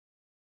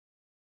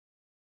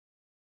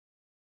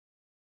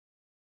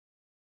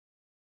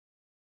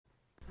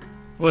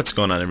What's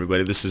going on,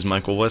 everybody? This is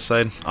Michael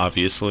Westside,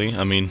 obviously.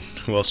 I mean,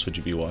 who else would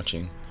you be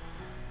watching? You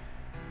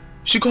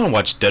should go and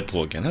watch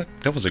Deadpool again.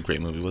 That was a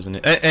great movie, wasn't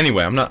it?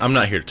 Anyway, I'm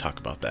not here to talk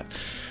about that.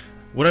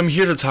 What I'm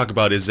here to talk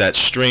about is that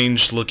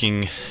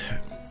strange-looking,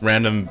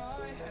 random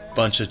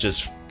bunch of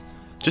just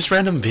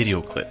random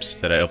video clips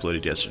that I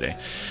uploaded yesterday.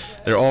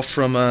 They're all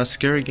from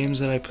scary games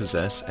that I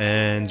possess,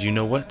 and you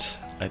know what?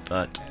 I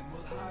thought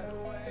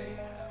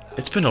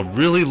it's been a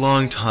really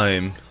long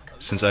time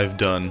since I've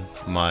done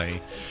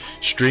my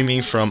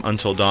streaming from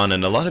Until Dawn,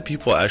 and a lot of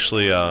people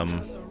actually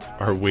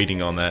are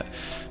waiting on that.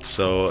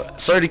 So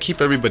sorry to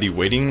keep everybody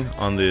waiting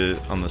on the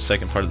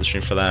second part of the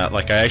stream for that.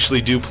 Like, I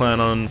actually do plan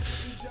on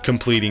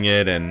completing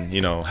it, and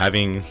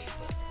having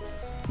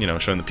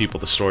showing the people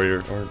the story,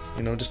 or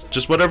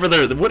just whatever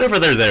they're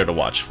there to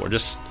watch for.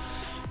 Just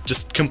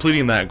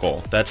completing that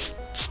goal. That's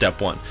step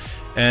one.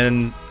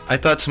 And I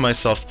thought to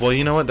myself, well,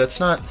 you know what? That's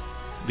not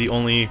the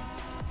only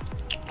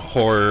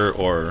horror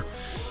or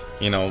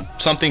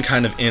something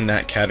kind of in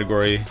that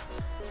category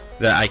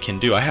that I can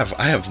do. I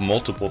have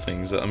multiple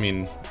things. I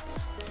mean,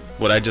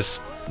 what I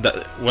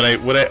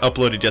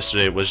uploaded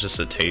yesterday was just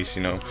a taste,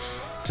 to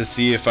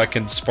see if I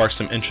can spark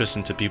some interest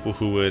into people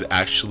who would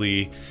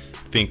actually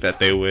think that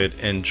they would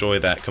enjoy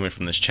that coming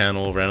from this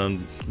channel,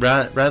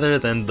 rather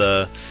than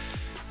the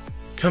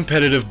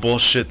competitive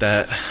bullshit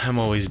that I'm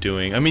always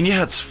doing. I mean,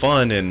 yeah, it's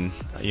fun, and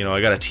I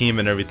got a team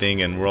and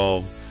everything, and we're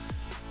all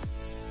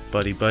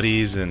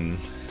buddies, and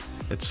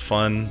it's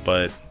fun,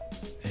 but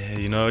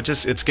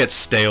it gets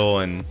stale,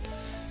 and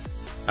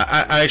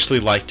I actually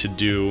like to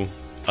do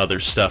other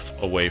stuff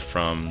away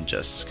from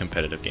just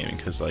competitive gaming,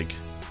 because, like,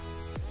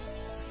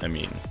 I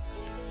mean,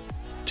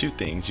 two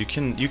things: you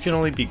can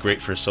only be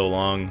great for so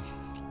long,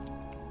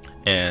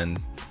 and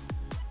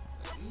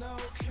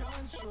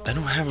I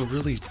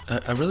really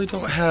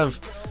don't have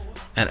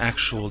an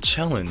actual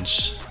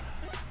challenge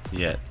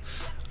yet.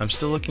 I'm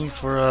still looking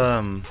for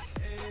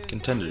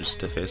contenders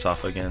to face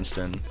off against,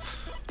 and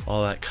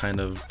all that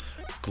kind of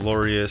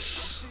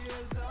glorious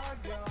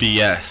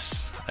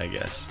BS, I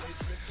guess.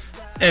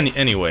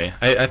 Anyway,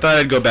 I thought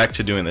I'd go back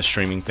to doing the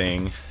streaming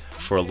thing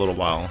for a little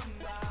while.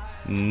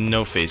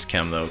 No face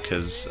cam though,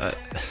 because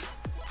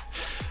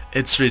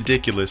it's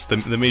ridiculous.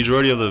 The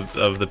majority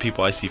of the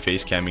people I see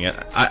face camming,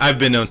 I've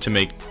been known to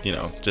make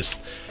just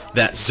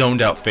that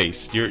zoned out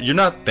face. You're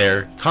not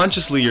there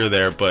consciously, you're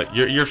there, but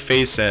your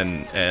face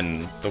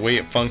and the way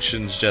it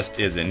functions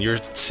just isn't. You're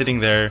sitting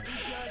there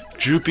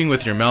drooping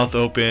with your mouth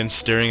open,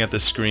 staring at the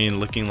screen,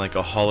 looking like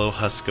a hollow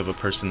husk of a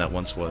person that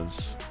once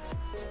was.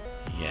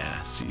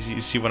 Yeah, you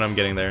see what I'm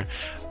getting there?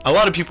 A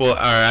lot of people are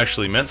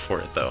actually meant for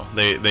it though.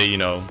 They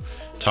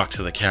talk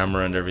to the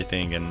camera and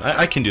everything, and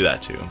I can do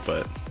that too,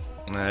 but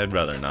I'd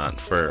rather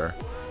not for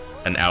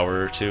an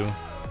hour or two.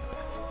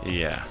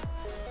 Yeah,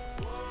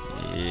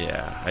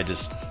 I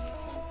just,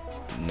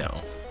 no.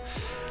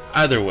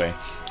 Either way,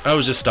 I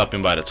was just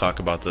stopping by to talk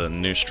about the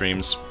new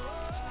streams.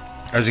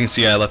 As you can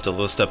see, I left a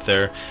list up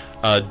there.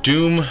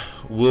 Doom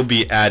will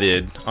be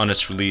added on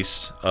its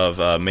release of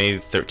May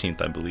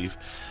 13th, I believe.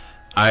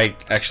 I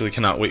actually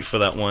cannot wait for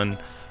that one.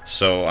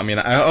 So, I mean,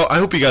 I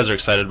hope you guys are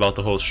excited about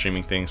the whole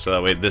streaming thing, so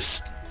that way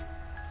this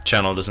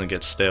channel doesn't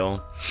get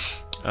stale.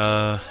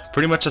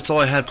 Pretty much that's all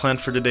I had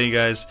planned for today,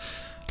 guys.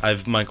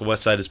 Michael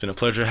Westside. It's been a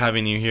pleasure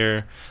having you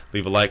here.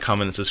 Leave a like,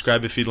 comment, and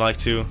subscribe if you'd like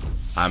to.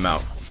 I'm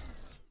out.